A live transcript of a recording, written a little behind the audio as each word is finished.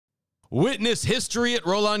Witness history at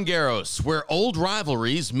Roland Garros, where old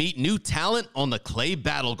rivalries meet new talent on the clay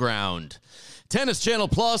battleground. Tennis Channel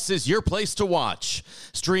Plus is your place to watch.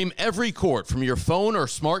 Stream every court from your phone or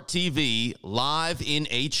smart TV live in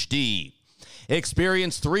HD.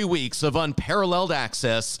 Experience 3 weeks of unparalleled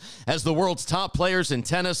access as the world's top players in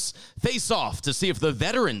tennis face off to see if the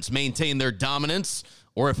veterans maintain their dominance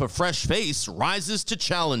or if a fresh face rises to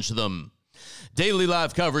challenge them. Daily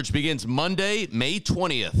live coverage begins Monday, May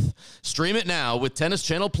 20th. Stream it now with Tennis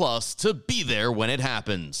Channel Plus to be there when it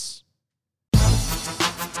happens.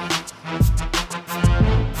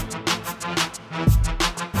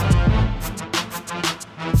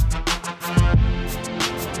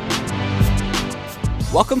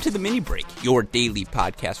 Welcome to the Mini Break, your daily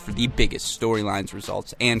podcast for the biggest storylines,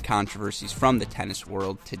 results, and controversies from the tennis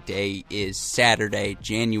world. Today is Saturday,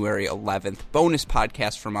 January 11th. Bonus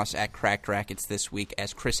podcast from us at Cracked Rackets this week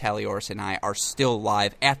as Chris Halioris and I are still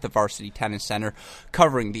live at the Varsity Tennis Center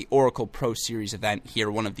covering the Oracle Pro Series event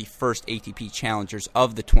here, one of the first ATP challengers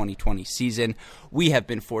of the 2020 season. We have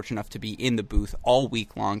been fortunate enough to be in the booth all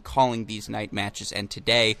week long calling these night matches, and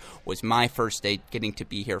today was my first day getting to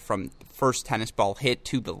be here from first tennis ball hit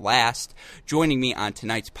to the last. Joining me on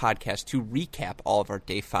tonight's podcast to recap all of our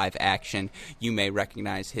Day 5 action, you may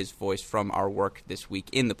recognize his voice from our work this week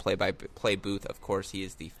in the play-by-play booth. Of course, he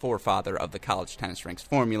is the forefather of the College Tennis Ranks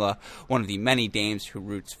formula, one of the many dames who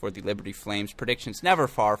roots for the Liberty Flames. Predictions never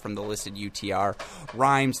far from the listed UTR.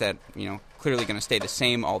 Rhymes that, clearly going to stay the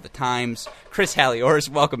same all the times. Chris Halioris,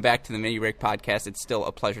 welcome back to the Mini Break podcast. It's still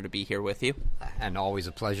a pleasure to be here with you. And always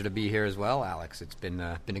a pleasure to be here as well, Alex. It's been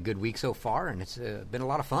a good week so far, and it's been a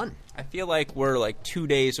lot of fun. I feel like we're 2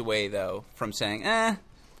 days away, though, from saying,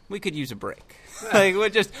 we could use a break. We're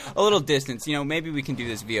just a little distance. Maybe we can do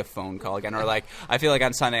this via phone call again. Or I feel like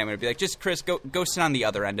on Sunday I'm going to be like, just Chris, go sit on the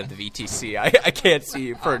other end of the VTC. I can't see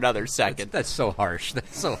you for another second. That's so harsh.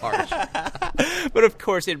 That's so harsh. But of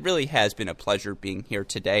course, it really has been a pleasure being here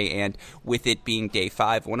today. And with it being Day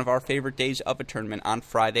 5, one of our favorite days of a tournament on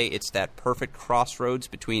Friday, it's that perfect crossroads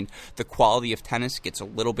between the quality of tennis gets a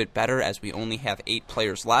little bit better as we only have 8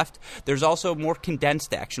 players left. There's also more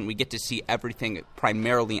condensed action. We get to see everything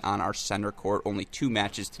primarily on our center court. Only 2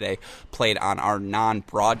 matches today played on our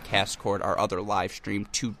non-broadcast court, our other live stream,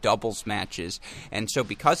 2 doubles matches. And so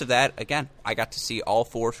because of that, again, I got to see all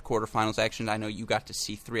 4 quarterfinals action. I know you got to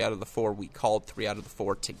see 3 out of the 4. We called 3 out of the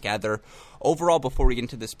 4 together. Overall, before we get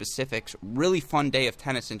into the specifics, really fun day of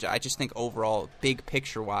tennis, and I just think overall, big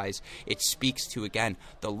picture-wise, it speaks to, again,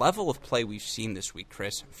 the level of play we've seen this week,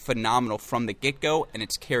 Chris. Phenomenal from the get-go, and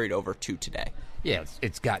it's carried over to today. Yeah,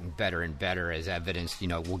 it's gotten better and better as evidenced.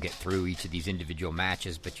 We'll get through each of these individual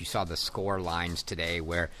matches, but you saw the score lines today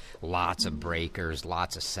where lots of breakers,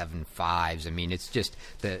 lots of 7-5s. I mean, it's just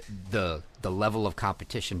the level of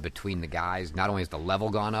competition between the guys. Not only has the level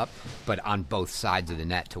gone up, but on both sides of the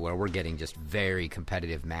net to where we're getting just very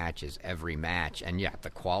competitive matches every match. And, yeah, the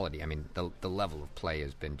quality. I mean, the level of play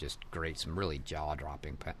has been just great. Some really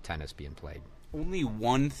jaw-dropping tennis being played. Only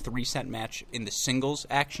one 3-set match in the singles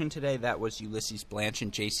action today. That was Ulysses Blanch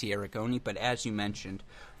and J.C. Aragoni. But as you mentioned,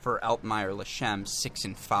 for Altmaier Lashem,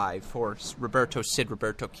 6-5. For Roberto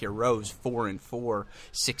Quiroz, 4-4.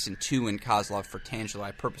 6-2 in Kozlov for Tangelo.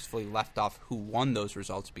 I purposefully left off who won those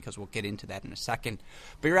results because we'll get into that in a second.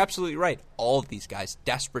 But you're absolutely right. All of these guys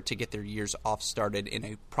desperate to get their years off started in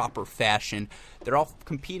a proper fashion. They're all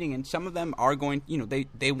competing, and some of them are going,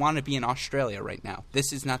 they want to be in Australia right now.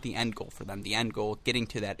 This is not the end goal for them. The end goal, getting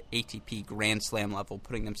to that ATP Grand Slam level,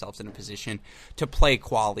 putting themselves in a position to play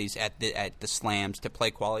qualies at the slams, to play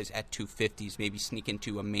qualies at 250s, maybe sneak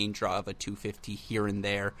into a main draw of a 250 here and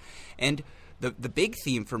there. And the big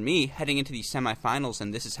theme for me heading into these semifinals,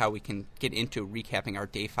 and this is how we can get into recapping our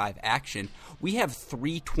Day 5 action, we have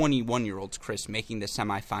 3 21-year-olds, Chris, making the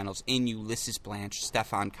semifinals in Ulysses Blanch,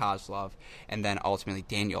 Stefan Kozlov, and then ultimately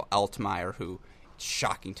Daniel Altmaier, who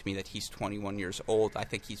shocking to me that he's 21 years old. I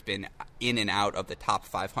think he's been in and out of the top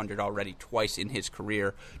 500 already twice in his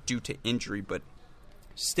career due to injury, but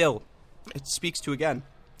still, it speaks to, again,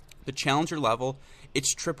 the challenger level.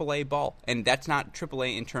 It's AAA ball, and that's not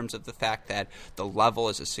AAA in terms of the fact that the level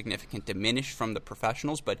is a significant diminish from the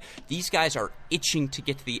professionals, but these guys are itching to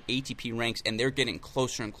get to the ATP ranks, and they're getting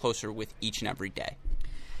closer and closer with each and every day.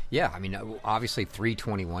 Yeah, I mean, obviously 3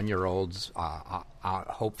 21-year-olds,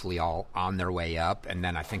 hopefully all on their way up, and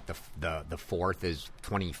then I think the fourth is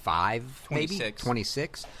 25, 26. Maybe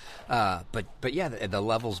 26. But yeah, the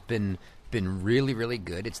level's been really, really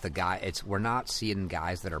good. It's the guy. We're not seeing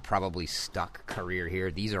guys that are probably stuck career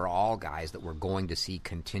here. These are all guys that we're going to see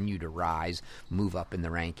continue to rise, move up in the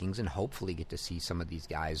rankings, and hopefully get to see some of these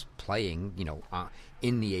guys playing,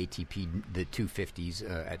 in the ATP, the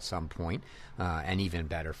 250s at some point, and even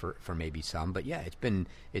better for maybe some. But yeah,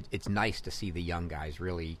 it's nice to see the young guys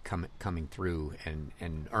really coming through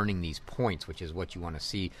and earning these points, which is what you want to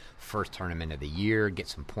see. First tournament of the year, get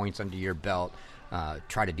some points under your belt.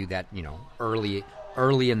 Try to do that,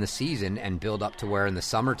 early in the season and build up to where in the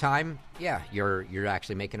summertime, you're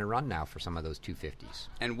actually making a run now for some of those 250s.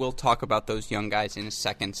 And we'll talk about those young guys in a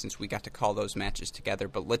second since we got to call those matches together,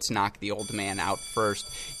 but let's knock the old man out first.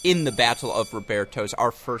 In the Battle of Robertos,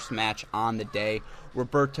 our first match on the day,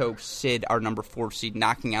 Roberto Cid, our number 4 seed,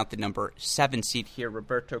 knocking out the number 7 seed here,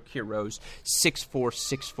 Roberto Quiroz, 6-4,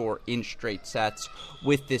 6-4 in straight sets.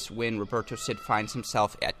 With this win, Roberto Cid finds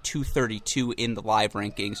himself at 232 in the live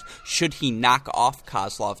rankings. Should he knock off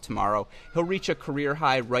Kozlov tomorrow, he'll reach a career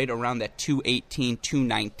high right around that 218,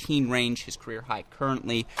 219 range. His career high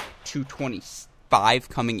currently 225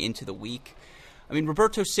 coming into the week. I mean,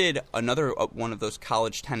 Roberto Cid, another one of those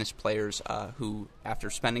college tennis players who, after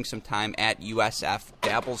spending some time at USF,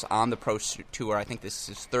 dabbles on the Pro Tour. I think this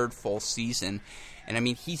is his 3rd full season. And, I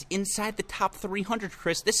mean, he's inside the top 300,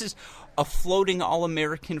 Chris. This is a floating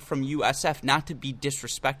All-American from USF, not to be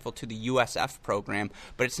disrespectful to the USF program,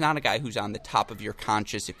 but it's not a guy who's on the top of your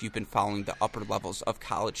conscience if you've been following the upper levels of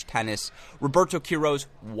college tennis. Roberto Quiroz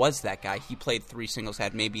was that guy. He played 3 singles,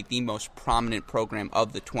 had maybe the most prominent program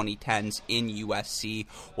of the 2010s in USC,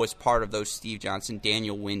 was part of those Steve Johnson,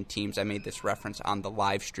 Daniel Wynn teams. I made this reference on the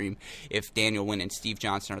live stream. If Daniel Wynn and Steve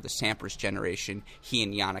Johnson are the Sampras generation, he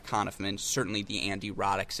and Yannick Hanifman, certainly the Andy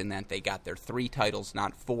Roddick's in that they got their 3 titles,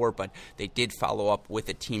 not 4, but they did follow up with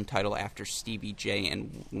a team title after Stevie J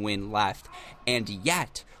and Wynn left. And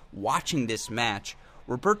yet, watching this match,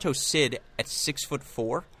 Roberto Cid at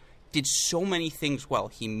 6'4" did so many things well.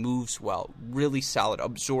 He moves well, really solid,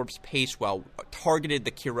 absorbs pace well, targeted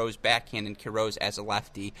the Quiroz backhand, and Quiroz as a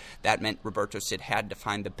lefty. That meant Roberto Cid had to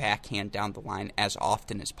find the backhand down the line as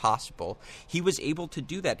often as possible. He was able to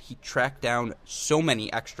do that. He tracked down so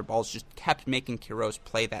many extra balls, just kept making Quiroz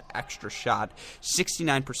play that extra shot.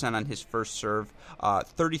 69% on his first serve,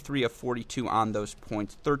 33 of 42 on those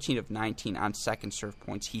points, 13 of 19 on second serve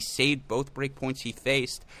points. He saved both break points he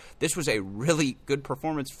faced. This was a really good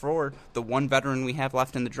performance for the one veteran we have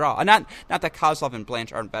left in the draw. Not that Kozlov and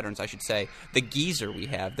Blanche aren't veterans, I should say. The geezer we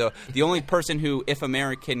have. The only person who, if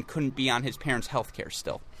American, couldn't be on his parents' health care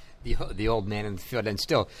still. The old man in the field, and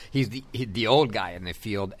still he's the old guy in the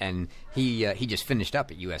field, and he just finished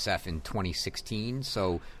up at USF in 2016,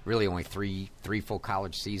 so really only three full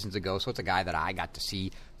college seasons ago. So it's a guy that I got to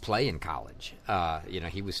see play in college.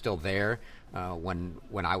 He was still there when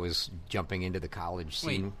I was jumping into the college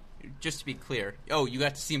scene. Wait. Just to be clear, you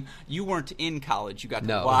got to see him. You weren't in college. You got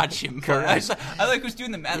to watch him. I like who's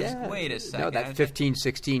doing the math. Yeah. Wait a second. No, that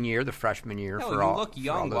 15-16 year, the freshman year. No, for you all, look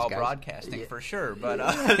young while broadcasting, for sure. But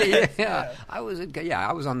yeah, I was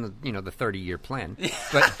on the the 30-year plan.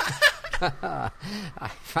 But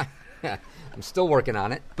I'm still working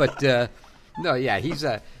on it. But no, yeah, he's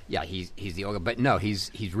the old guy. But no,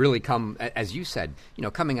 he's really come, as you said,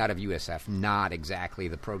 coming out of USF, not exactly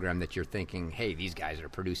the program that you're thinking, hey, these guys are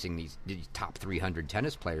producing these top 300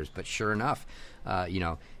 tennis players. But sure enough,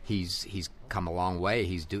 he's come a long way.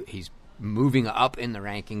 He's moving up in the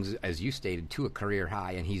rankings, as you stated, to a career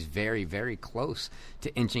high, and he's very, very close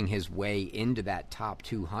to inching his way into that top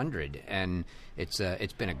 200. And it's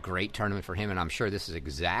been a great tournament for him, and I'm sure this is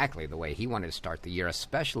exactly the way he wanted to start the year,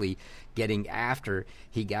 especially getting after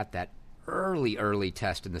he got that early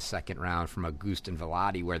test in the second round from Augustin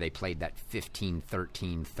Velati, where they played that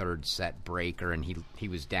 15-13 third set breaker, and he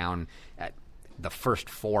was down at the first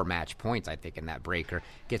 4 match points, I think, in that breaker.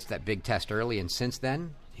 Gets that big test early, and since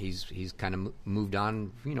then he's kind of moved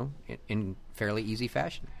on, in fairly easy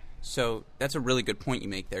fashion. So that's a really good point you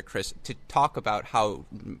make there, Chris, to talk about how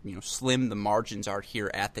slim the margins are here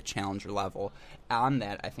at the challenger level. On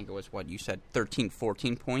that, I think it was what you said,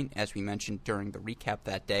 13-14 point, as we mentioned during the recap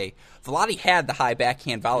that day. Velati had the high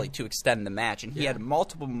backhand volley to extend the match, and he had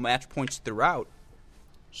multiple match points throughout.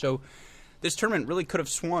 So this tournament really could have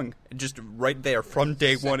swung just right there from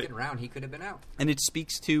day one. Second round, he could have been out. And it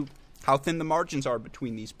speaks to how thin the margins are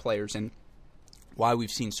between these players and why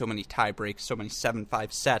we've seen so many tie breaks, so many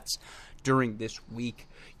 7-5 sets during this week.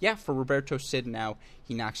 Yeah, for Roberto Cid now,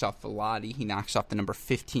 he knocks off Velati. He knocks off the number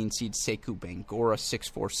 15 seed Sekou Bangura,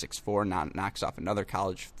 6-4, 6-4. Knocks off another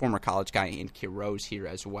former college guy in Quiroz here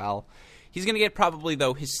as well. He's going to get probably,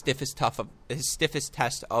 though, his stiffest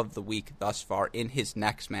test of the week thus far in his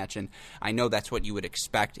next match, and I know that's what you would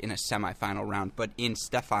expect in a semifinal round, but in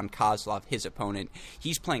Stefan Kozlov, his opponent,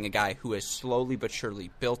 he's playing a guy who has slowly but surely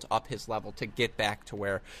built up his level to get back to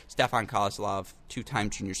where Stefan Kozlov, two-time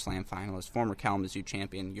Junior Slam finalist, former Kalamazoo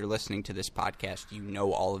champion, you're listening to this podcast, you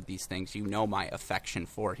know all of these things, you know my affection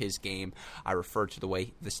for his game. I refer to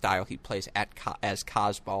the style he plays as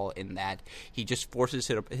Kozball, in that he just forces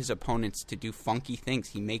his opponents to do funky things.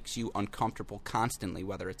 He makes you uncomfortable constantly,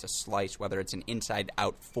 whether it's a slice, whether it's an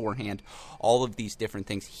inside-out forehand, all of these different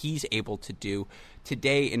things he's able to do.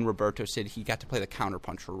 Today in Roberto Cid, he got to play the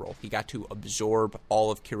counterpuncher role. He got to absorb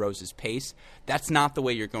all of Quiroz's pace. That's not the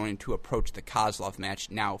way you're going to approach the Kozlov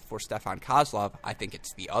match. Now, for Stefan Kozlov, I think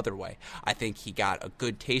it's the other way. I think he got a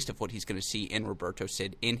good taste of what he's going to see in Roberto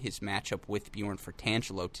Cid in his matchup with Bjorn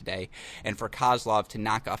Fratangelo today. And for Kozlov to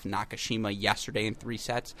knock off Nakashima yesterday in 3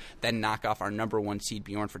 sets, then knock off our number 1 seed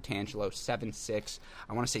Bjorn Fratangelo 7-6,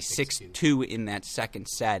 I want to say 6-2 in that second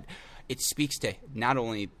set, it speaks to not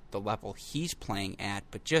only the level he's playing at,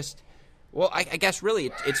 but just, well, I guess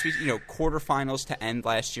really it's quarterfinals to end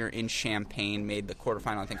last year in Champaign, made the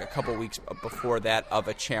quarterfinal, I think, a couple weeks before that of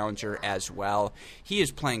a challenger as well. He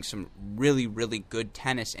is playing some really, really good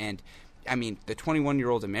tennis, and I mean, the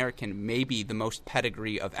 21-year-old American may be the most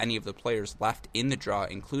pedigree of any of the players left in the draw,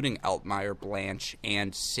 including Altmaier, Blanche,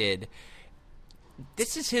 and Sid.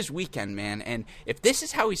 This is his weekend, man, and if this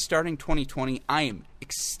is how he's starting 2020, I am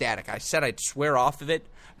ecstatic. I said I'd swear off of it.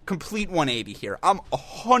 Complete 180 here. I'm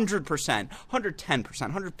 100%, 110%,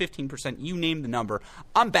 115%, you name the number.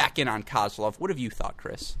 I'm back in on Kozlov. What have you thought,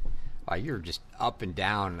 Chris? You're just up and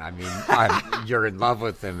down. I mean, you're in love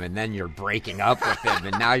with him, and then you're breaking up with him,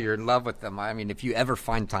 and now you're in love with him. I mean, if you ever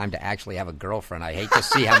find time to actually have a girlfriend, I hate to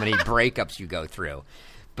see how many breakups you go through.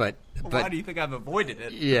 But why do you think I've avoided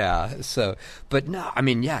it? Yeah. So, but no, I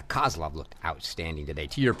mean, yeah, Kozlov looked outstanding today.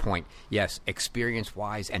 To your point, yes,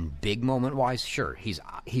 experience-wise and big moment-wise, sure, he's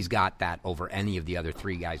got that over any of the other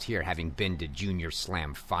 3 guys here, having been to Junior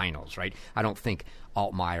Slam finals, right? I don't think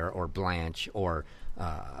Altmaier or Blanche or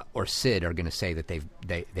Sid are going to say that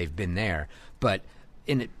they've been there, but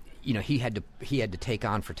in it. You know, he had to take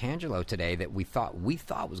on Fratangelo today that we thought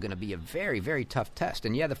was going to be a very, very tough test.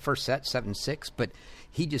 And yeah, the first set 7-6, but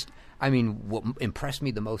he just, I mean, what impressed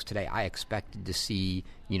me the most today, I expected to see,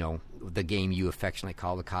 the game you affectionately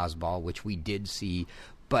call the Kozball, which we did see,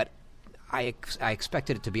 but I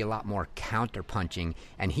expected it to be a lot more counter-punching,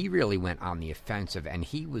 and he really went on the offensive, and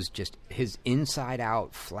he was just, his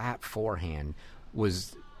inside-out flat forehand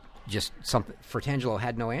was just something. Fratangelo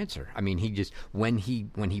had no answer. I mean, he just, when he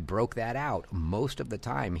broke that out, most of the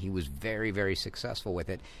time he was very, very successful with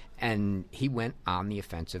it, and he went on the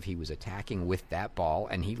offensive. He was attacking with that ball,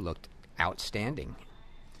 and he looked outstanding.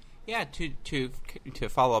 Yeah, to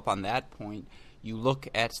follow up on that point, you look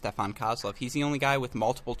at Stefan Kozlov. He's the only guy with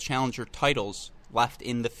multiple challenger titles left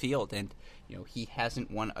in the field, and he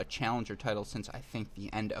hasn't won a challenger title since I think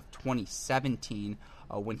the end of 2017.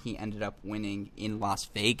 When he ended up winning in Las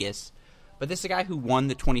Vegas. But this is a guy who won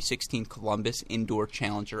the 2016 Columbus Indoor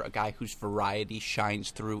Challenger, a guy whose variety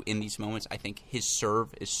shines through in these moments. I think his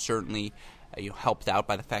serve is certainly helped out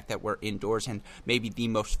by the fact that we're indoors, and maybe the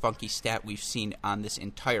most funky stat we've seen on this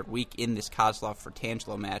entire week in this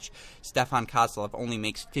Kozlov-Fratangelo match. Stefan Kozlov only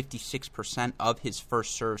makes 56% of his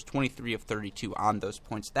first serves, 23 of 32 on those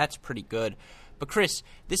points. That's pretty good. But Chris,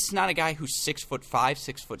 this is not a guy who's 6'5",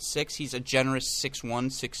 6'6". He's a generous 6'1",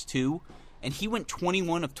 6'2", and he went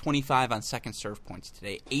 21 of 25 on second serve points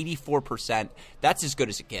today, 84%. That's as good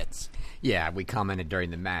as it gets. Yeah, we commented during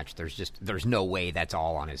the match. There's no way that's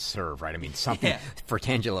all on his serve, right? I mean, something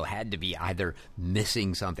Fratangelo had to be either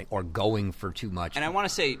missing something or going for too much. And I want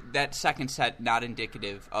to say that second set not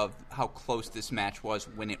indicative of how close this match was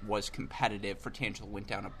when it was competitive. Fratangelo went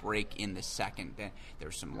down a break in the second. There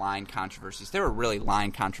were some line controversies. There were really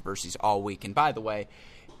line controversies all week. And by the way,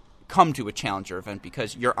 come to a challenger event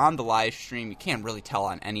because you're on the live stream. You can't really tell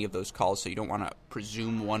on any of those calls, so you don't want to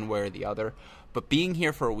presume one way or the other. But being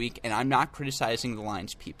here for a week, and I'm not criticizing the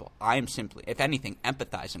lines people. I am simply, if anything,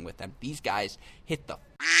 empathizing with them. These guys hit the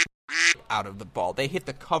out of the ball. They hit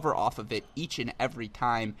the cover off of it each and every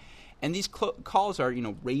time. And these calls are,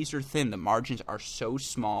 razor thin. The margins are so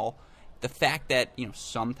small. The fact that,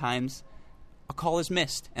 sometimes a call is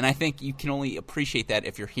missed. And I think you can only appreciate that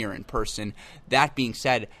if you're here in person. That being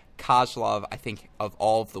said, Kozlov, I think, of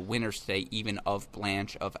all of the winners today, even of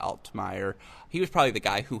Blanche, of Altmaier, he was probably the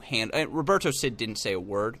guy who Roberto Cid didn't say a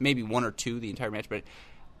word, maybe one or two the entire match, but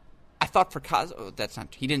I thought for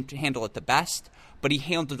he didn't handle it the best, but he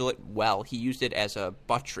handled it well. He used it as a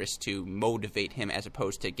buttress to motivate him as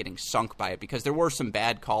opposed to getting sunk by it, because there were some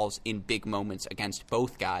bad calls in big moments against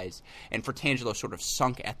both guys, and Fratangelo sort of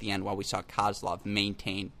sunk at the end while we saw Kozlov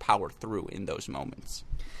maintain power through in those moments.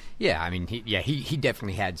 Yeah, I mean, he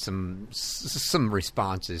definitely had some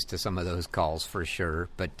responses to some of those calls for sure,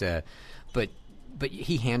 but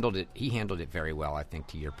he handled it. He handled it very well, I think,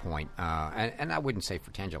 to your point. And I wouldn't say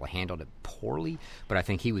Fratangelo handled it poorly, but I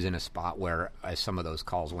think he was in a spot where some of those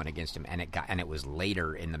calls went against him, and it was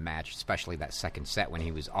later in the match, especially that second set when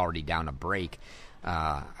he was already down a break.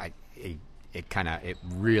 It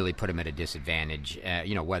really put him at a disadvantage.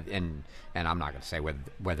 And I'm not going to say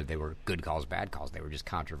whether they were good calls, bad calls. They were just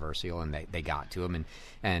controversial, and they got to him,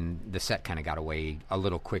 and the set kind of got away a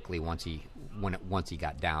little quickly once he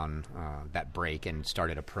got down that break and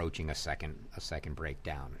started approaching a second break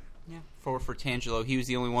down. Yeah, for Fratangelo, he was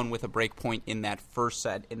the only one with a break point in that first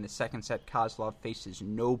set. In the second set, Kozlov faces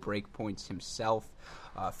no break points himself.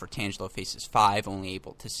 Fratangelo faces 5, only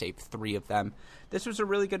able to save 3 of them. This was a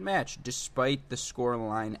really good match, despite the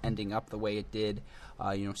scoreline ending up the way it did.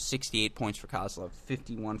 68 points for Kozlov,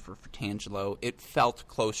 51 for Fratangelo. It felt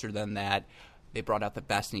closer than that. They brought out the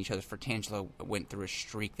best in each other. Fratangelo went through a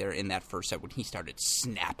streak there in that first set when he started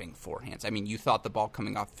snapping forehands. I mean, you thought the ball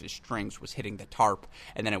coming off his strings was hitting the tarp,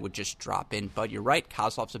 and then it would just drop in. But you're right,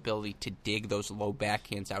 Kozlov's ability to dig those low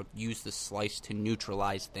backhands out, use the slice to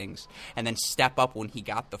neutralize things, and then step up when he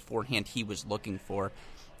got the forehand he was looking for.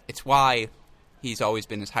 It's why he's always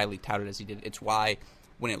been as highly touted as he did. It's why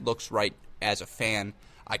when it looks right as a fan,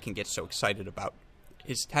 I can get so excited about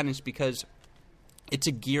his tennis, because it's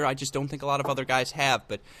a gear I just don't think a lot of other guys have,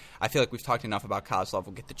 but I feel like we've talked enough about Kozlov.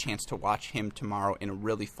 We'll get the chance to watch him tomorrow in a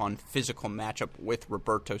really fun physical matchup with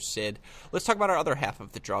Roberto Cid. Let's talk about our other half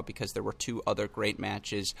of the draw, because there were 2 other great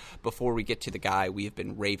matches. Before we get to the guy we have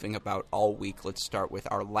been raving about all week, let's start with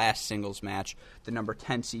our last singles match. The number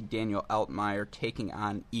 10 seed Daniel Altmaier taking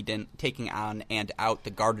on and out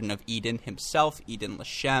the Garden of Eden himself, Eden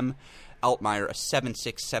Lashem. Altmaier, a 7-6,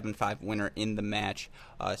 7-5 winner in the match,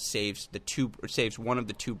 saves one of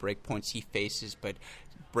the 2 break points he faces, but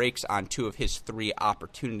breaks on 2 of his 3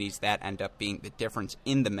 opportunities that end up being the difference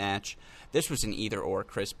in the match. This was an either-or,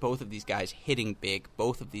 Chris. Both of these guys hitting big.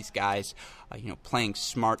 Both of these guys, playing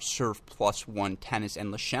smart serve +1 tennis.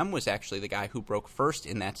 And Lashem was actually the guy who broke first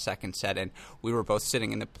in that second set. And we were both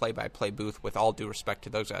sitting in the play-by-play booth, with all due respect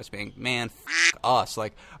to those guys, being, man, us.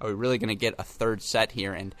 Like, are we really going to get a third set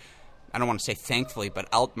here? And I don't want to say thankfully,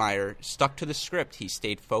 but Altmaier stuck to the script. He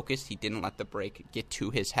stayed focused. He didn't let the break get to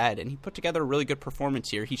his head, and he put together a really good performance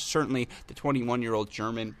here. He's certainly, the 21-year-old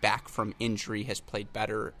German, back from injury, has played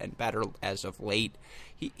better and better as of late.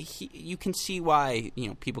 You can see why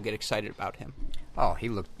people get excited about him. Oh, he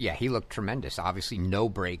looked tremendous. Obviously, no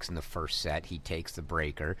breaks in the first set. He takes the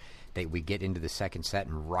breaker. We get into the second set,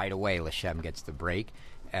 and right away, Lashem gets the break,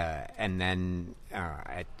 and then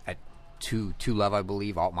at 2-love, I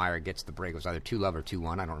believe, Altmaier gets the break. It was either 2-love or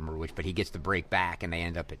 2-1, I don't remember which, but he gets the break back, and they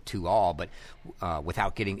end up at 2-all. But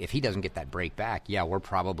if he doesn't get that break back, we're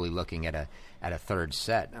probably looking at a third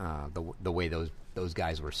set. The way those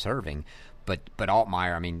guys were serving, but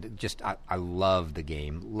Altmaier, I mean, just I love the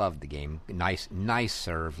game, nice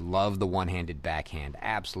serve, love the one-handed backhand,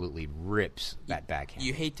 absolutely rips that backhand.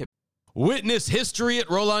 You hate to. Witness history at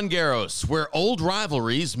Roland Garros, where old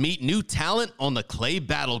rivalries meet new talent on the clay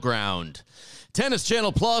battleground. Tennis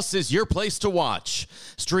Channel Plus is your place to watch.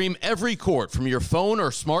 Stream every court from your phone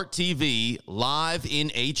or smart TV live in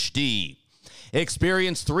HD.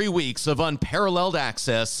 Experience 3 weeks of unparalleled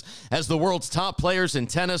access as the world's top players in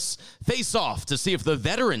tennis face off to see if the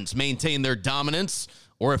veterans maintain their dominance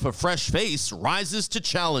or if a fresh face rises to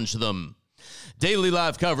challenge them. Daily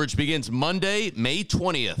live coverage begins Monday, May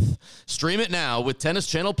 20th. Stream it now with Tennis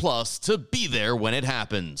Channel Plus to be there when it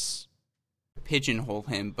happens. Pigeonhole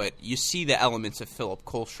him, but you see the elements of Philip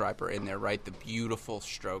Kohlschreiber in there, right? The beautiful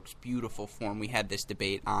strokes, beautiful form. We had this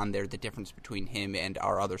debate on there, the difference between him and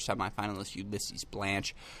our other semifinalist, Ulysses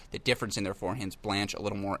Blanche. The difference in their forehands, Blanche, a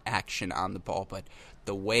little more action on the ball, but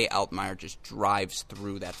the way Altmaier just drives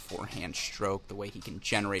through that forehand stroke, the way he can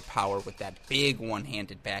generate power with that big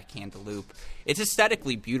one-handed backhand loop, it's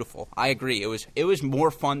aesthetically beautiful. I agree. It was more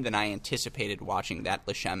fun than I anticipated watching that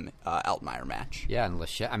Lashem-Altmaier match. Yeah, and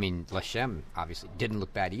Lashem obviously didn't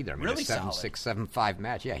look bad either. I mean, really a 7-6, 7-5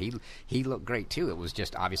 match. Yeah, he looked great too. It was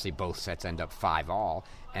just obviously both sets end up 5-all.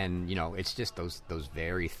 And, it's just those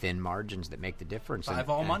very thin margins that make the difference.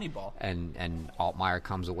 5-all money ball. And Altmaier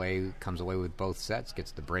comes away with both sets,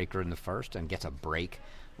 gets the breaker in the first and gets a break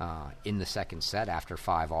in the second set after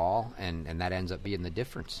 5-all, and that ends up being the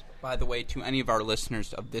difference. By the way, to any of our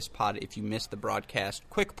listeners of this pod, if you missed the broadcast,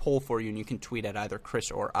 quick poll for you, and you can tweet at either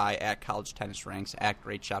Chris or I, at College Tennis Ranks, at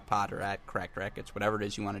Great Shot Pod, or at Cracked Rackets, whatever it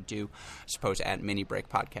is you want to do. I suppose at Mini Break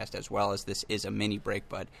Podcast as well, as this is a mini break.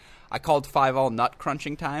 But I called 5-all nut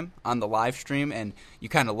crunching time on the live stream, and you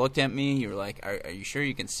kind of looked at me. You were like, are you sure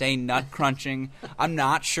you can say nut crunching? I'm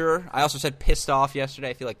not sure. I also said pissed off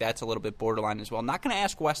yesterday. I feel like that's a little bit borderline as well. Not going to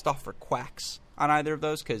ask Westhoff for quacks on either of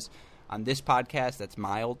those, because on this podcast, that's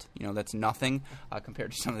mild. That's nothing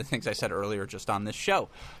compared to some of the things I said earlier just on this show.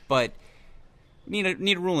 But need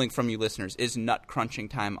a ruling from you listeners. Is nut crunching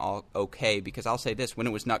time all okay? Because I'll say this. When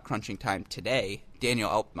it was nut crunching time today, Daniel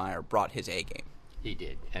Altmaier brought his A game. He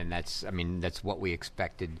did. And that's what we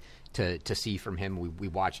expected to see from him. We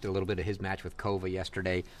watched a little bit of his match with Kova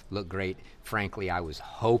yesterday. Looked great. Frankly, I was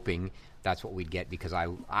hoping that's what we'd get, because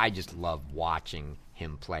I just love watching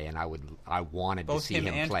him play, and I wanted Both to see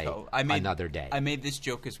him play another day. I made this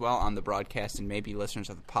joke as well on the broadcast, and maybe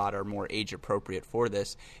listeners of the pod are more age appropriate for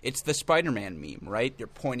this. It's the Spider-Man meme, right? You're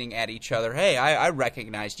pointing at each other. Hey, I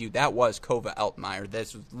recognized you. That was Kova Altmaier.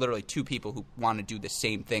 This was literally two people who want to do the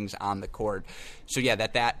same things on the court. So yeah,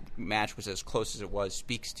 that match was as close as it was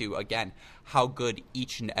speaks to, again, how good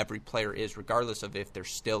each and every player is, regardless of if they're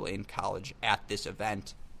still in college at this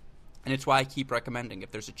event. And it's why I keep recommending, if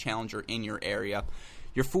there's a challenger in your area,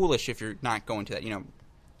 you're foolish if you're not going to that. If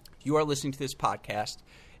you are listening to this podcast,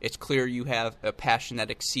 it's clear you have a passion that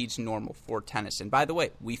exceeds normal for tennis. And by the way,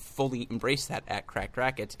 we fully embrace that at Cracked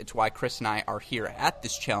Rackets. It's why Chris and I are here at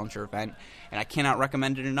this challenger event, and I cannot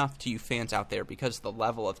recommend it enough to you fans out there, because the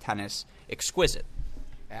level of tennis, exquisite.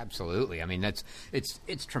 Absolutely. I mean,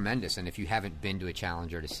 it's tremendous, and if you haven't been to a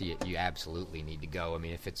challenger to see it, you absolutely need to go. I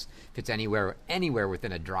mean, if it's anywhere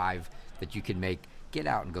within a drive that you can make, get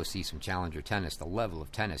out and go see some challenger tennis. The level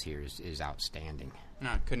of tennis here is outstanding.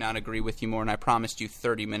 I could not agree with you more, and I promised you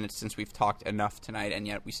 30 minutes since we've talked enough tonight, and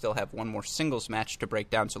yet we still have one more singles match to break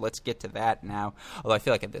down, so let's get to that now. Although I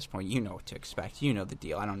feel like at this point you know what to expect. You know the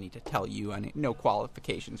deal. I don't need to tell you. No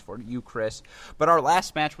qualifications for you, Chris. But our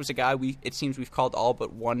last match was a guy it seems we've called all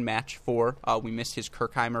but one match for. We missed his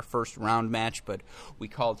Kirkheimer first round match, but we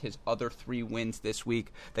called his other 3 wins this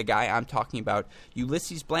week. The guy I'm talking about,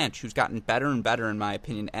 Ulysses Blanche, who's gotten better and better, in my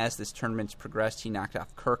opinion, as this tournament's progressed. He knocked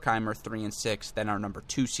off Kirkheimer 3-6, then our number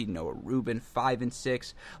 2 seed Noah Rubin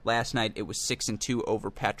 5-6. Last night it was 6-2 over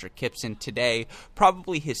Patrick Kipson. Today,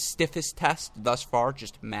 probably his stiffest test thus far,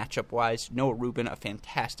 just matchup wise. Noah Rubin, a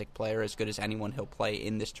fantastic player, as good as anyone he'll play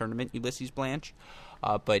in this tournament. Ulysses Blanche.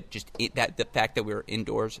 But just the fact that we were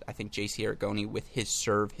indoors, I think J.C. Aragoni, with his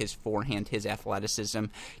serve, his forehand, his athleticism,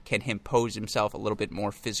 can impose himself a little bit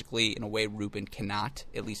more physically in a way Rubin cannot,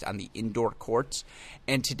 at least on the indoor courts.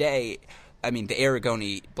 And today, I mean, the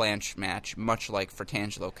Aragoni-Blanche match, much like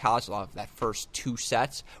Fratangelo Kozlov, that first 2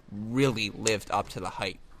 sets really lived up to the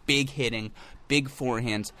hype. Big hitting, big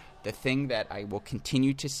forehands. The thing that I will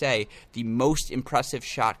continue to say, the most impressive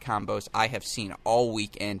shot combos I have seen all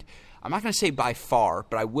weekend. I'm not going to say by far,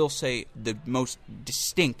 but I will say the most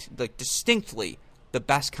distinctly the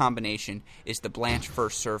best combination is the Blanche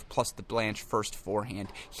first serve plus the Blanche first forehand.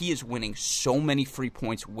 He is winning so many free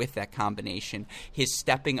points with that combination. His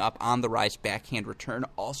stepping up on the rise backhand return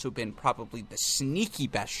also been probably the sneaky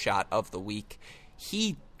best shot of the week.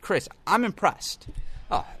 Chris, I'm impressed.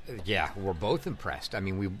 Oh, yeah, we're both impressed. I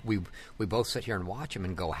mean, we both sit here and watch him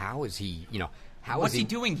and go, how is he, What's he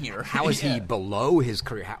doing here? How is he below his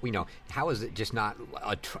career? How is it just not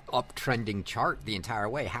a uptrending chart the entire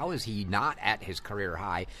way? How is he not at his career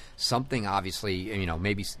high? Something obviously,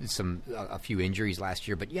 maybe a few injuries last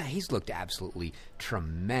year, but yeah, he's looked absolutely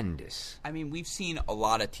tremendous. I mean, we've seen a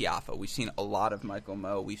lot of Tiafoe. We've seen a lot of Michael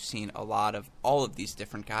Moe. We've seen a lot of all of these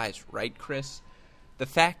different guys, right, Chris? The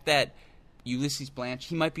fact that Ulysses Blanche,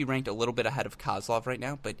 he might be ranked a little bit ahead of Kozlov right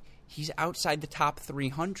now, but he's outside the top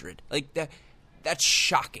 300. Like that. That's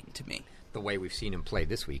shocking to me. The way we've seen him play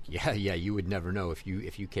this week, yeah, you would never know if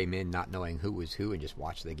you came in not knowing who was who and just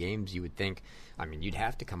watched the games. You would think, you'd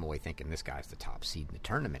have to come away thinking this guy's the top seed in the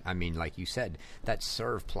tournament. I mean, like you said, that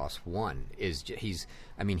serve +1 is he's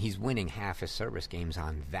winning half his service games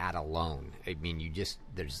on that alone. I mean,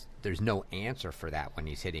 there's no answer for that when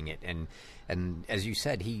he's hitting it. And as you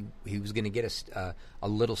said, he was going to get a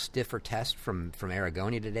little stiffer test from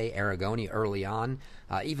Aragoni today. Aragoni early on,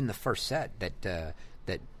 even the first set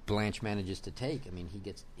that Blanche manages to take. I mean,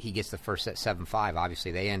 he gets the first set 7-5.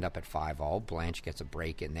 Obviously, they end up at 5-all. Blanche gets a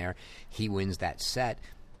break in there. He wins that set.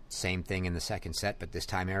 Same thing in the second set, but this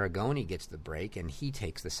time Aragoni gets the break, and he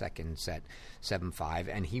takes the second set 7-5,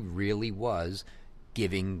 and he really was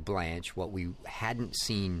giving Blanche what we hadn't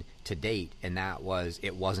seen to date, and that was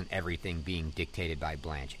it wasn't everything being dictated by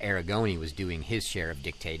Blanche. Aragoni was doing his share of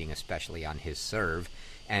dictating, especially on his serve,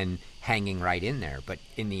 and hanging right in there. But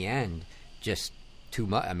in the end, just too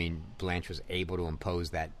much. I mean, Blanche was able to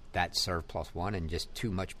impose that serve +1 and just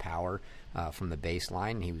too much power from the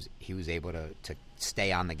baseline. He was able to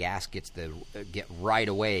stay on the gas, gets an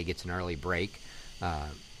early break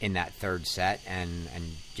in that third set, and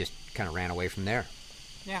just kind of ran away from there.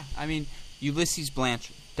 Yeah, I mean, Ulysses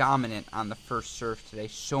Blanche, dominant on the first serve today.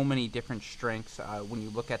 So many different strengths. When you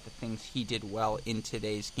look at the things he did well in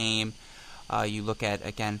today's game, you look at,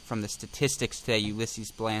 again, from the statistics today,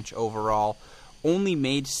 Ulysses Blanche overall only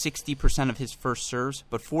made 60% of his first serves,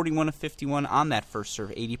 but 41 of 51 on that first serve,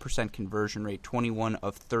 80% conversion rate, 21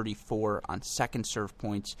 of 34 on second serve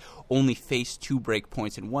points, only faced 2 break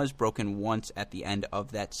points and was broken once at the end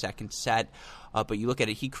of that second set. But you look at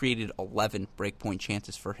it, he created 11 breakpoint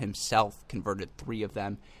chances for himself, converted 3 of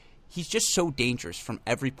them. He's just so dangerous from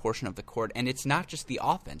every portion of the court, and it's not just the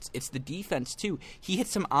offense, it's the defense too. He hit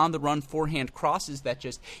some on-the-run forehand crosses that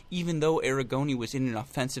just, even though Aragoni was in an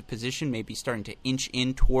offensive position, maybe starting to inch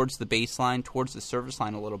in towards the baseline, towards the service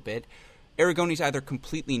line a little bit, Aragoni's either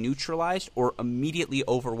completely neutralized or immediately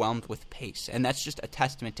overwhelmed with pace. And that's just a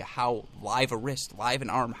testament to how live a wrist, live an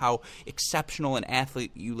arm, how exceptional an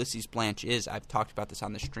athlete Ulysses Blanche is. I've talked about this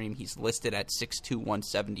on the stream. He's listed at 6'2",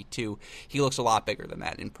 172. He looks a lot bigger than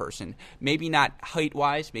that in person. Maybe not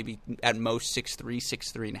height-wise, maybe at most 6'3",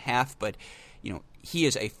 6'3.5", but he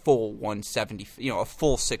is a full 170, a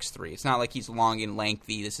full 6'3". It's not like he's long and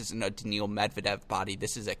lengthy. This isn't a Daniil Medvedev body.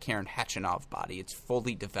 This is a Karen Khachanov body. It's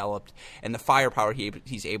fully developed, and the firepower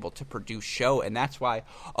he's able to produce show. And that's why,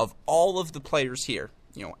 of all of the players here,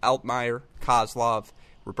 Altmaier, Kozlov,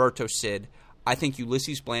 Roberto Cid, I think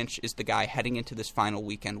Ulysses Blanche is the guy heading into this final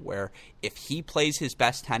weekend where if he plays his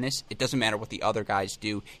best tennis, it doesn't matter what the other guys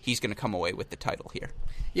do, he's going to come away with the title here.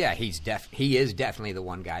 Yeah, he is definitely the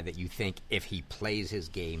one guy that you think if he plays his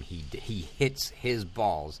game, he hits his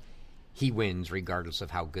balls, he wins regardless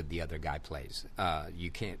of how good the other guy plays.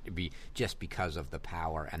 You can't be just because of the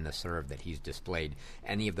power and the serve that he's displayed.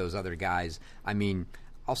 Any of those other guys, I mean,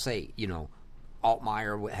 I'll say,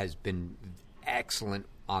 Altmaier has been excellent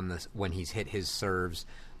on this when he's hit his serves,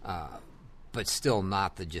 but still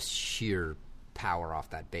not the just sheer power off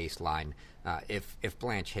that baseline. If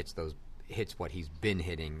Blanche hits what he's been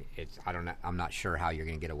hitting, I'm not sure how you're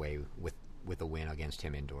going to get away with a win against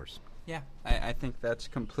him indoors. Yeah, I think that's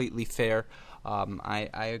completely fair.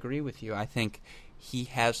 I agree with you. I think he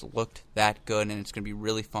has looked that good, and it's going to be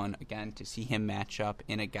really fun, again, to see him match up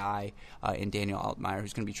in a guy in Daniel Altmaier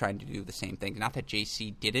who's going to be trying to do the same thing. Not that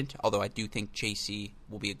JC didn't, although I do think JC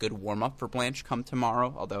will be a good warm-up for Blanche come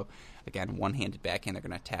tomorrow, although, again, one-handed backhand, they're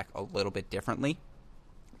going to attack a little bit differently.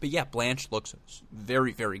 But yeah, Blanche looks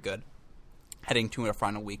very, very good. Heading to a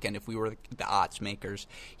final weekend, if we were the odds makers,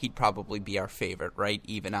 he'd probably be our favorite, right?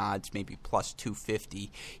 Even odds, maybe plus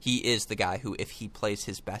 250. He is the guy who, if he plays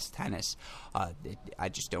his best tennis, I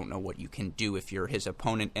just don't know what you can do if you're his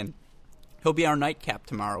opponent. And he'll be our nightcap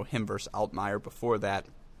tomorrow, him versus Altmaier. Before that,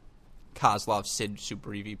 Kozlov, Cid,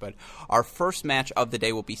 Subrevi. But our first match of the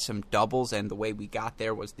day will be some doubles, and the way we got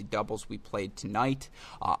there was the doubles we played tonight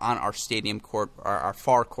on our stadium court, or our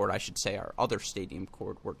far court, I should say, our other stadium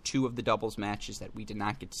court, were 2 of the doubles matches that we did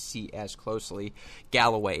not get to see as closely.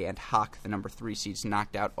 Galloway and Hock, the number 3 seeds,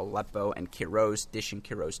 knocked out Aleppo and Quiroz, dishing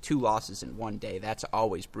Quiroz 2 losses in one day. That's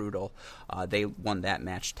always brutal. They won that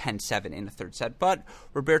match 10-7 in the third set. But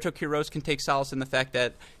Roberto Quiroz can take solace in the fact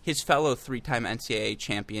that his fellow 3-time NCAA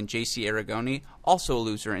champion, J.C. Aragoni, also a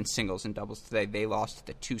loser in singles and doubles today. They lost to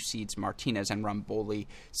the 2 seeds, Martinez and Ramboli,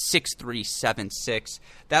 6-3, 7-6.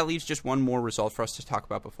 That leaves just one more result for us to talk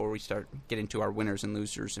about before we start get into our winners and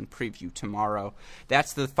losers and preview tomorrow.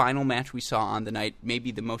 That's the final match we saw on the night.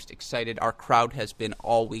 Maybe the most excited our crowd has been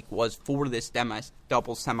all week was for this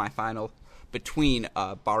doubles semifinal between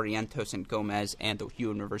Barrientos and Gomez and the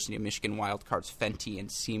University of Michigan wildcards Fenty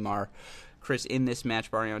and Seymour. Chris, in this match,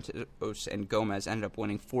 Barrientos and Gomez ended up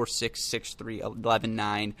winning 4-6, 6-3,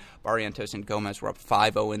 11-9. Barrientos and Gomez were up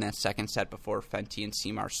 5-0 in that second set before Fenty and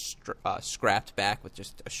Seymour scrapped back with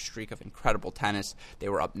just a streak of incredible tennis. They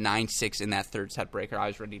were up 9-6 in that third set breaker. I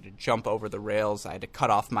was ready to jump over the rails. I had to cut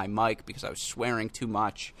off my mic because I was swearing too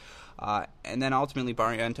much. And then ultimately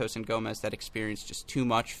Barrientos and Gomez that experienced just too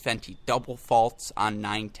much. Fenty double faults on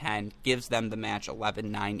 9-10, gives them the match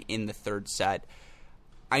 11-9 in the third set.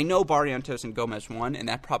 I know Barrientos and Gomez won, and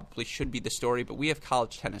that probably should be the story, but we have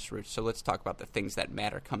college tennis roots, so let's talk about the things that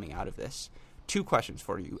matter coming out of this. 2 questions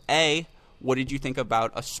for you. A, What did you think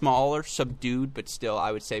about a smaller, subdued, but still,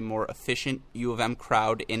 I would say, more efficient U of M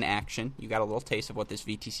crowd in action? You got a little taste of what this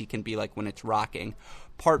VTC can be like when it's rocking.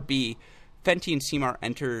 Part B, Fenty and Seymour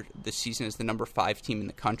entered the season as the number 5 team in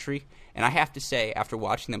the country, and I have to say, after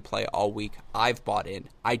watching them play all week, I've bought in.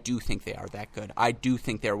 I do think they are that good. I do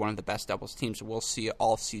think they're one of the best doubles teams we'll see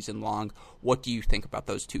all season long. What do you think about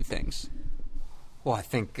those two things? Well, I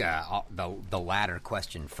think the latter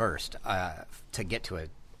question first. To get to a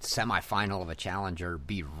semifinal of a challenger,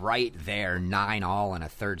 be right there, 9-all in a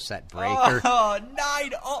third set breaker. Oh,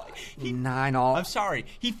 9-all. 9-all. I'm sorry.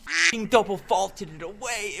 He f***ing double faulted it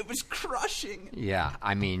away. It was crushing. Yeah,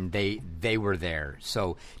 I mean, they were there.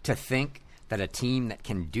 So to think that a team that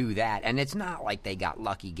can do that, and it's not like they got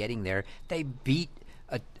lucky getting there, they beat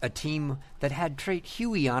a team that had Trait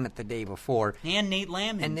Huey on it the day before. And Nate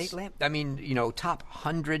Lammons. I mean, top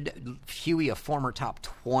 100, Huey, a former top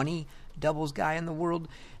 20 doubles guy in the world.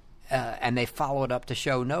 And they follow it up to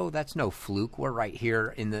show, no, that's no fluke. We're right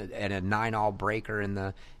here at a 9-all breaker in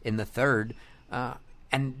the third,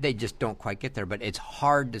 and they just don't quite get there. But it's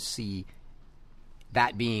hard to see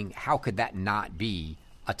that being. How could that not be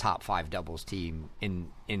a top 5 doubles team in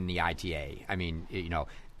the ITA? I mean,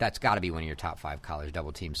 that's got to be one of your top 5 college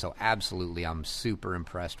double teams. So absolutely, I'm super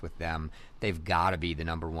impressed with them. They've got to be the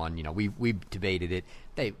number one. We debated it.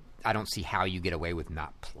 I don't see how you get away with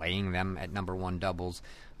not playing them at number 1 doubles.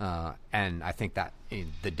 And I think that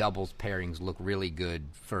the doubles pairings look really good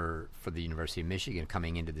for the University of Michigan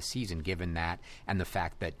coming into the season, given that and the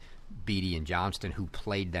fact that Beatty and Johnston, who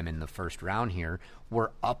played them in the first round here,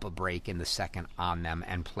 were up a break in the second on them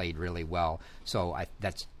and played really well. So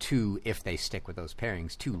that's 2, if they stick with those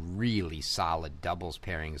pairings, 2 really solid doubles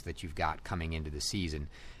pairings that you've got coming into the season.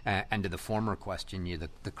 And to the former question,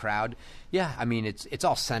 the crowd, yeah, I mean, it's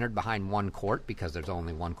all centered behind one court because there's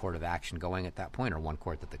only one court of action going at that point, or one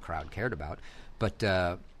court that the crowd cared about. But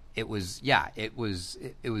it was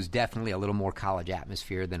definitely a little more college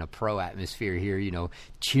atmosphere than a pro atmosphere here.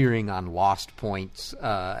 Cheering on lost points.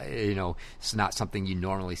 It's not something you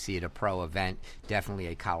normally see at a pro event. Definitely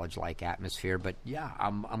a college-like atmosphere. But yeah,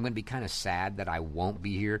 I'm going to be kind of sad that I won't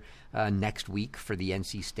be here next week for the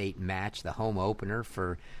NC State match, the home opener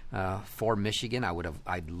for Michigan. I would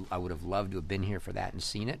have loved to have been here for that and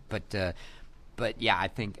seen it. But yeah, I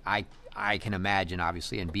think I can imagine,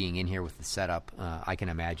 obviously, and being in here with the setup, I can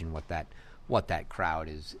imagine what that crowd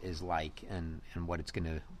is like and what it's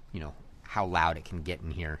going to, how loud it can get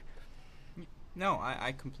in here. No,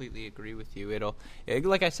 I completely agree with you.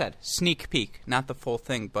 Like I said, sneak peek, not the full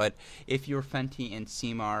thing. But if you're Fenty and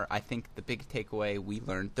Seymour, I think the big takeaway we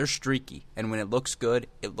learned, they're streaky. And when it looks good,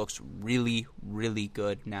 it looks really, really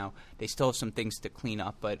good. Now, they still have some things to clean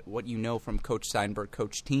up. But what you know from Coach Steinberg,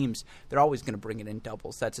 coach teams, they're always going to bring it in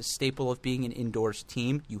doubles. That's a staple of being an indoors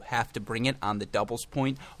team. You have to bring it on the doubles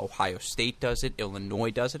point. Ohio State does it.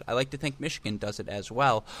 Illinois does it. I like to think Michigan does it as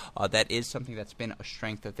well. That is something that's been a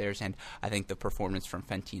strength of theirs. And I think the performance from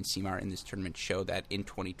Fenty and Seymour in this tournament show that in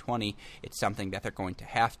 2020 it's something that they're going to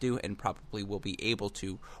have to and probably will be able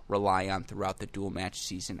to rely on throughout the dual match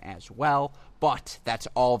season as well. But that's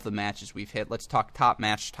all of the matches we've hit. Let's talk top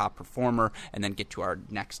match, top performer, and then get to our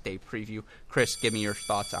next day preview. Chris, give me your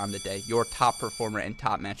thoughts on the day. Your top performer and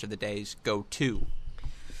top match of the days go to.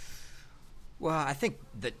 Well, I think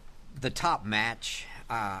the top match,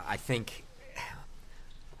 I've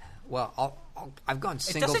gone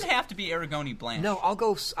singles. It doesn't have to be Aragoni Blanche. No,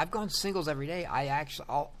 I've gone singles every day.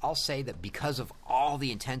 I'll say that because of all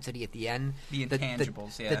the intensity at the end, the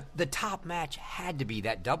intangibles, the top match had to be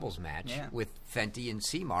that doubles match with Fenty and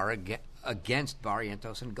Seymour against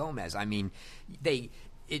Barrientos and Gomez. I mean,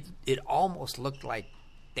 it almost looked like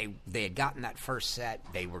they had gotten that first set.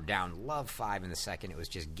 They were down love 5 in the second. It was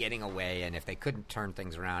just getting away, and if they couldn't turn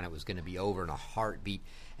things around, it was going to be over in a heartbeat.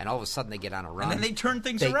 And all of a sudden, they get on a run. And then they turn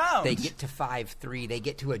things around. They get to 5-3. They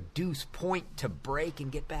get to a deuce point to break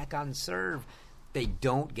and get back on serve. They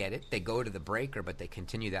don't get it. They go to the breaker, but they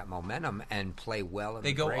continue that momentum and play well in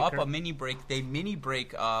the breaker. They go up a mini break. They mini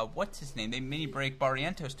break, what's his name? They mini break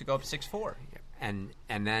Barrientos to go up 6-4. And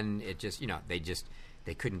then it just,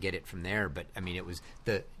 they couldn't get it from there. But, I mean, it was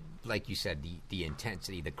like you said, the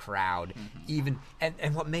intensity, the crowd, even,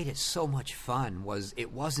 and what made it so much fun was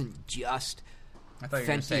it wasn't just I thought you were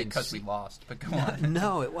going to say because we lost, but go on.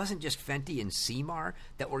 No, it wasn't just Fenty and Seymour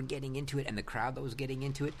that were getting into it and the crowd that was getting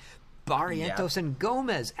into it, Barrientos and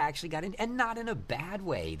Gomez actually got in, and not in a bad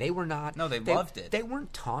way. They were not. No, they loved it. They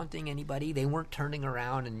weren't taunting anybody. They weren't turning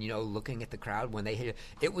around and looking at the crowd when they hit it.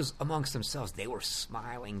 It was amongst themselves. They were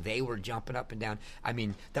smiling. They were jumping up and down. I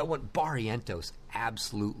mean, that one Barrientos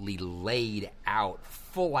absolutely laid out,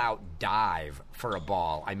 full out dive for a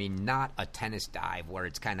ball. I mean, not a tennis dive where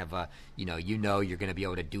it's kind of a you're going to be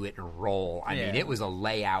able to do it and roll. I mean, it was a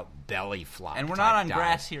layout belly flop. And we're not on dive.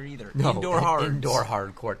 Grass here either. No, indoor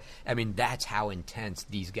hard court. I mean, that's how intense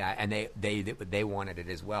these guys, and they wanted it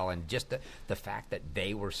as well. And just the fact that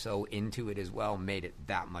they were so into it as well made it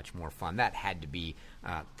that much more fun. That had to be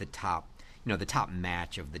the top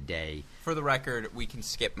match of the day. For the record, we can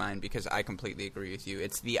skip mine because I completely agree with you.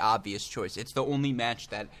 It's the obvious choice. It's the only match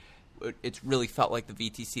that it's really felt like the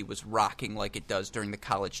VTC was rocking like it does during the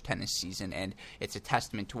college tennis season, and it's a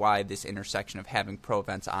testament to why this intersection of having pro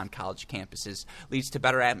events on college campuses leads to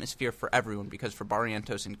better atmosphere for everyone, because for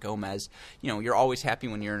Barrientos and Gomez, you're always happy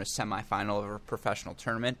when you're in a semifinal of a professional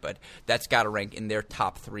tournament, but that's got to rank in their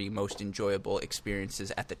top 3 most enjoyable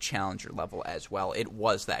experiences at the challenger level as well. It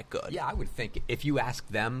was that good. Yeah, I would think if you ask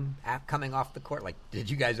them coming off the court, like, did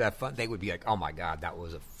you guys have fun? They would be like, oh my God, that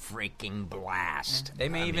was a freaking blast. They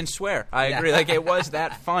may even swear. I agree. Like, it was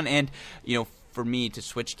that fun. And, for me to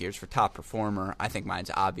switch gears for top performer, I think mine's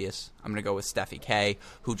obvious. I'm going to go with Steffi K,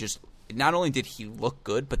 who just not only did he look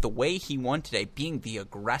good, but the way he won today, being the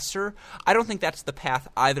aggressor, I don't think that's the path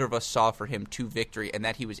either of us saw for him to victory, and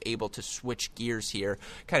that he was able to switch gears here,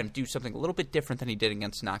 kind of do something a little bit different than he did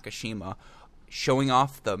against Nakashima, showing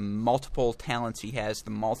off the multiple talents he has,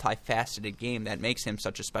 the multifaceted game that makes him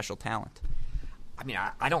such a special talent. I mean,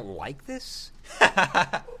 I don't like this,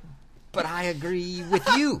 but I agree with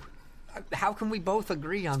you. How can we both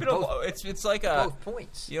agree on both? It's like both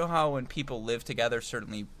points. You know how when people live together,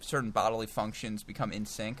 certain bodily functions become in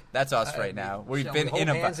sync. That's us right now. We've been hold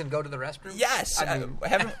hands and go to the restroom. Yes,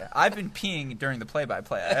 I've been peeing during the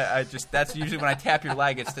play-by-play. That's usually when I tap your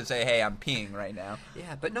leg. It's to say, hey, I'm peeing right now.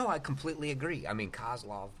 Yeah, but no, I completely agree. I mean,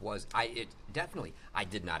 Kozlov was. Definitely. I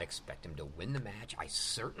did not expect him to win the match. I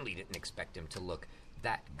certainly didn't expect him to look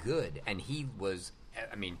that good, and he was.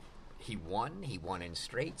 I mean. He won in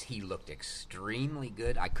straights. He looked extremely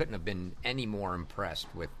good. I couldn't have been any more impressed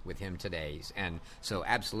with him today. And so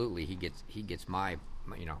absolutely he gets my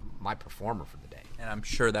performer for the day. And I'm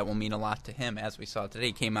sure that will mean a lot to him. As we saw today,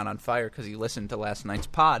 he came out on fire because he listened to last night's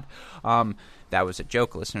pod. That was a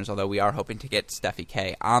joke, listeners, although we are hoping to get Steffi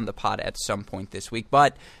K on the pod at some point this week.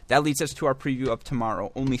 But that leads us to our preview of tomorrow.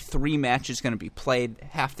 Only 3 matches going to be played.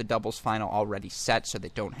 Half the doubles final already set, so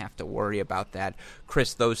they don't have to worry about that.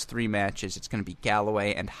 Chris, those 3 matches, it's going to be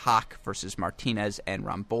Galloway and Hawk versus Martinez and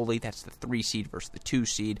Romboli. That's the 3 seed versus the 2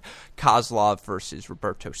 seed. Kozlov versus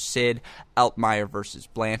Roberto Cid. Altmaier versus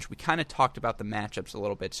Blanche. We kind of talked about the matchups a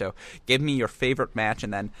little bit, so give me your favorite match,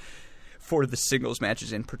 and then for the singles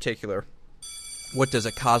matches in particular, what does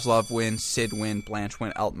a Kozlov win, Cid win, Blanche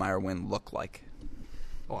win, Altmaier win look like?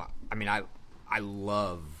 Well, I mean, I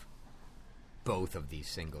love both of these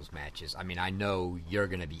singles matches. I mean, I know you're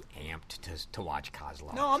going to be amped to watch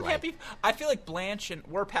Kozlov. No, I'm happy. I feel like Blanche, and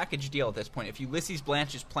we're a package deal at this point. If Ulysses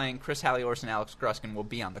Blanche is playing, Chris Halliorse and Alex Gruskin will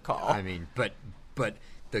be on the call. I mean, there'll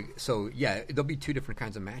be 2 different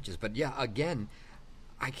kinds of matches. But yeah, again,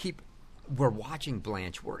 we're watching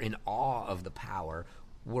Blanche. We're in awe of the power.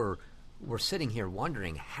 We're sitting here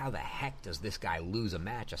wondering how the heck does this guy lose a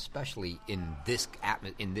match, especially in this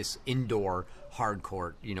indoor hard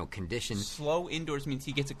court, condition. Slow indoors means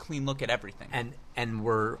he gets a clean look at everything. And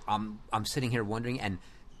I'm sitting here wondering, and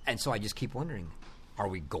so I just keep wondering, are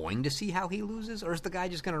we going to see how he loses, or is the guy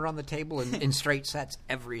just going to run the table in straight sets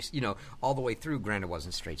all the way through? Granted, it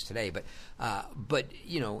wasn't straights today, but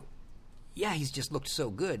yeah, he's just looked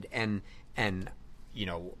so good, and I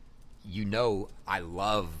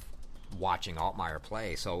love watching Altmaier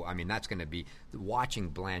play. So I mean, that's going to be watching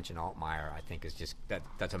Blanche and Altmaier. I think is just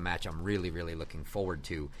that's a match I'm really, really looking forward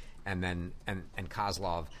to. And then and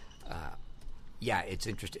Kozlov, it's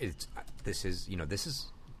interesting. This is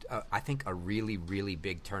I think a really, really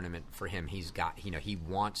big tournament for him. He's got he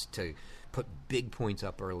wants to put big points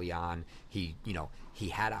up early on. He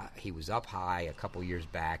was up high a couple years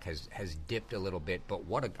back, has dipped a little bit, but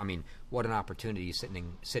what an opportunity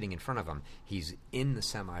sitting in front of him. He's in the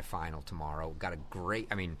semifinal tomorrow. Got a great.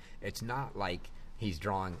 I mean, it's not like he's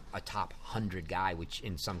drawing a top 100 guy, which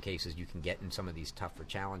in some cases you can get in some of these tougher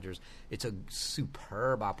challengers. It's a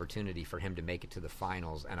superb opportunity for him to make it to the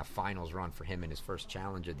finals, and a finals run for him in his first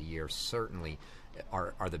challenge of the year certainly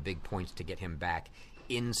are the big points to get him back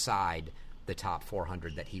inside the top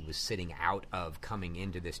 400 that he was sitting out of coming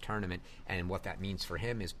into this tournament. And what that means for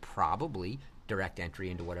him is probably direct entry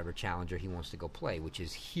into whatever challenger he wants to go play, which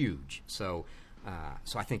is huge. So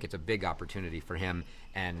I think it's a big opportunity for him,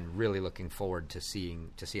 and really looking forward to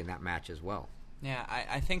seeing that match as well. Yeah,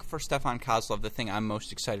 I think for Stefan Kozlov, the thing I'm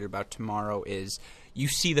most excited about tomorrow is you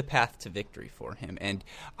see the path to victory for him. And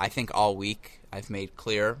I think all week I've made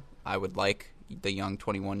clear I would like the young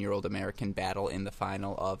 21-year-old American battle in the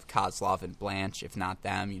final of Kozlov and Blanche. If not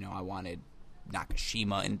them, I wanted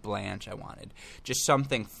Nakashima and Blanche. I wanted just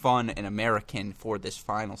something fun and American for this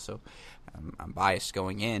final. So I'm biased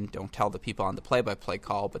going in. Don't tell the people on the play-by-play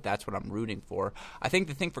call, but that's what I'm rooting for. I think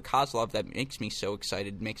the thing for Kozlov that makes me so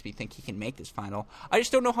excited, makes me think he can make this final, I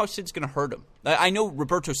just don't know how Sid's going to hurt him. I know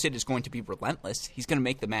Roberto Sid is going to be relentless. He's going to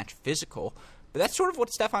make the match physical, but that's sort of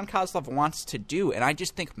what Stefan Kozlov wants to do, and I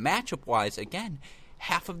just think matchup-wise, again,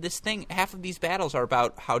 half of these battles are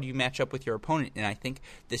about how do you match up with your opponent, and I think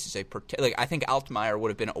this is I think Altmaier would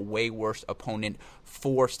have been a way worse opponent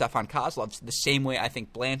for Stefan Kozlov, the same way I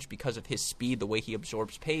think Blanche, because of his speed, the way he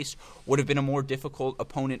absorbs pace, would have been a more difficult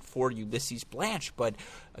opponent for Ulysses Blanche. But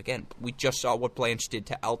again, we just saw what Blanche did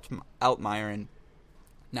to Altmaier, and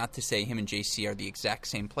not to say him and JC are the exact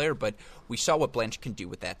same player, but we saw what Blanche can do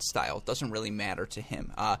with that style. It doesn't really matter to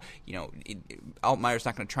him. Altmaier's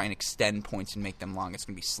not going to try and extend points and make them long. It's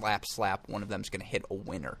going to be slap, slap. One of them's going to hit a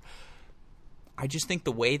winner. I just think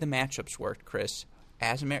the way the matchups worked, Chris,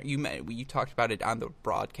 you talked about it on the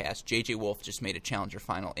broadcast. J.J. Wolf just made a challenger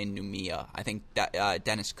final in Noumea. I think that,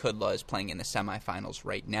 Dennis Kudla is playing in the semifinals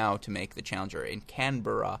right now to make the challenger in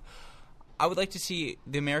Canberra. I would like to see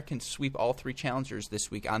the Americans sweep all three challengers this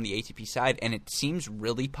week on the ATP side, and it seems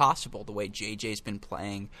really possible the way JJ's been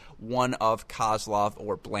playing one of Kozlov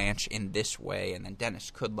or Blanche in this way, and then Dennis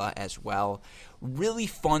Kudla as well. Really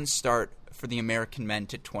fun start for the American men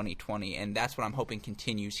to 2020, and that's what I'm hoping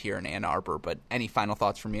continues here in Ann Arbor. But any final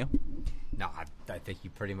thoughts from you? No, I think you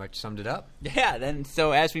pretty much summed it up. Yeah, then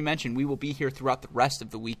so as we mentioned, we will be here throughout the rest of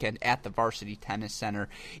the weekend at the Varsity Tennis Center,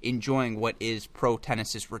 enjoying what is pro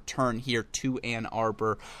tennis's return here to Ann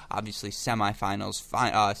Arbor. Obviously, semifinal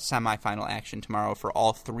action tomorrow for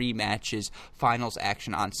all three matches, finals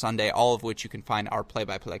action on Sunday, all of which you can find our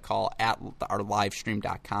play-by-play call at our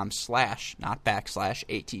livestream.com / not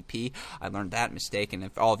 /ATP. I learned that mistake, and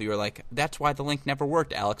if all of you are like, that's why the link never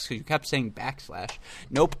worked, Alex, because you kept saying /.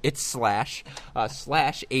 Nope, it's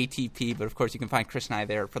 /ATP, but of course you can find Chris and I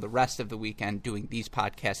there for the rest of the weekend doing these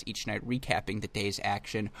podcasts each night, recapping the day's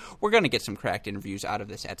action. We're going to get some cracked interviews out of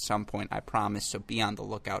this at some point, I promise, so be on the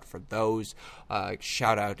lookout for those.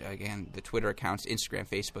 Shout out, again, the Twitter accounts, Instagram,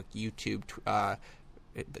 Facebook, YouTube,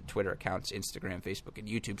 the Twitter accounts, Instagram, Facebook, and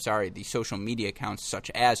YouTube. The social media accounts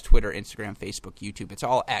such as Twitter, Instagram, Facebook, YouTube. It's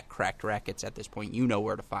all at Cracked Rackets at this point. You know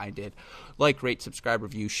where to find it. Like, rate, subscribe,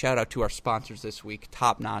 review. Shout out to our sponsors this week,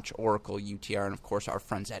 Top Notch, Oracle, UTR, and of course our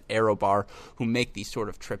friends at Arbor who make these sort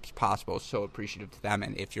of trips possible. So appreciative to them.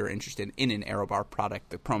 And if you're interested in an Arbor product,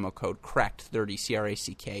 the promo code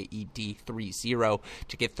CRACKED30, CRACKED30,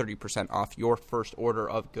 to get 30% off your first order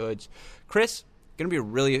of goods. Chris, going to be a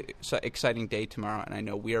really exciting day tomorrow, and I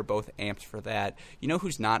know we are both amped for that. You know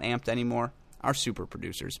who's not amped anymore? Our super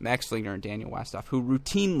producers, Max Fligner and Daniel Westoff, who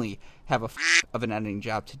routinely have of an editing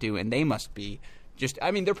job to do, and they must be they're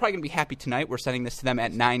probably going to be happy tonight. We're sending this to them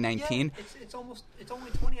at 9:19. Yeah, it's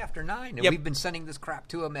only 20 after 9, and yep. We've been sending this crap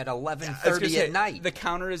to them at 11:30 at night. The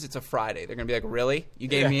counter is it's a Friday. They're going to be like, really? You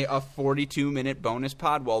gave me a 42-minute bonus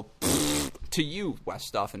pod? Well, to you,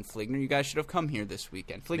 Westoff and Fligner, you guys should have come here this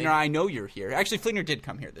weekend. Fligner, I know you're here. Actually, Fligner did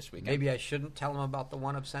come here this weekend. Maybe I shouldn't tell them about the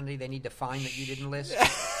one obscenity they need to find that you didn't list.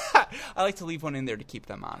 I like to leave one in there to keep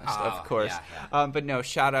them honest, of course. Yeah. But no,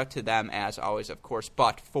 shout out to them as always, of course.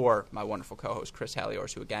 But for my wonderful co-host, Chris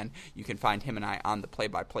Halliors, who, again, you can find him and I on the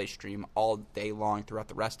play-by-play stream all day long throughout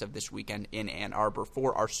the rest of this weekend in Ann Arbor.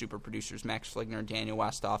 For our super producers, Max Fligner and Daniel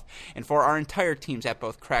Westoff, and for our entire teams at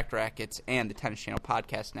both Cracked Rackets and the Tennis Channel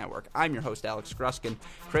Podcast Network, I'm your host, Alex Gruskin.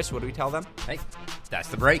 Chris, what do we tell them? Hey, that's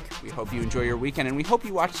the break. We hope you enjoy your weekend, and we hope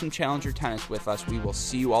you watch some Challenger tennis with us. We will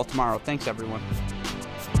see you all tomorrow. Thanks, everyone.